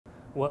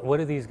What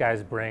do these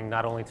guys bring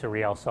not only to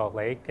Real Salt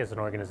Lake as an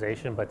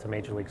organization, but to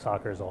Major League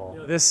Soccer as a whole?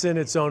 This in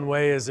its own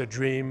way is a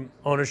dream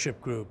ownership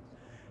group.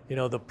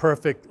 The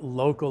perfect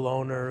local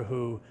owner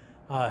who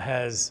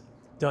has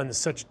done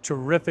such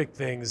terrific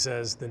things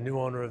as the new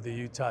owner of the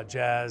Utah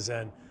Jazz,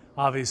 and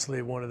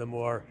obviously one of the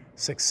more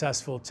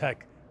successful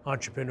tech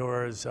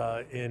entrepreneurs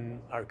in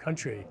our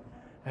country.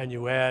 And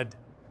you add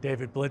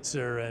David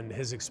Blitzer and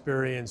his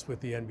experience with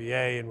the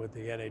NBA and with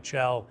the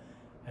NHL,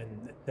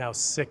 and now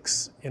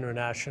 6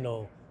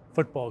 international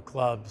football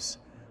clubs.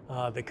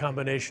 The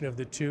combination of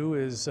the two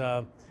is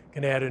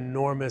can add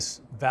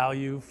enormous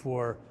value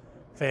for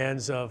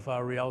fans of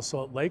Real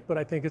Salt Lake, but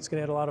I think it's going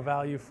to add a lot of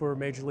value for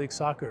Major League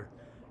Soccer,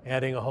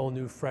 adding a whole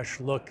new fresh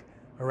look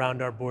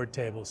around our board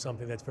table,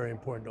 something that's very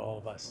important to all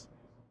of us.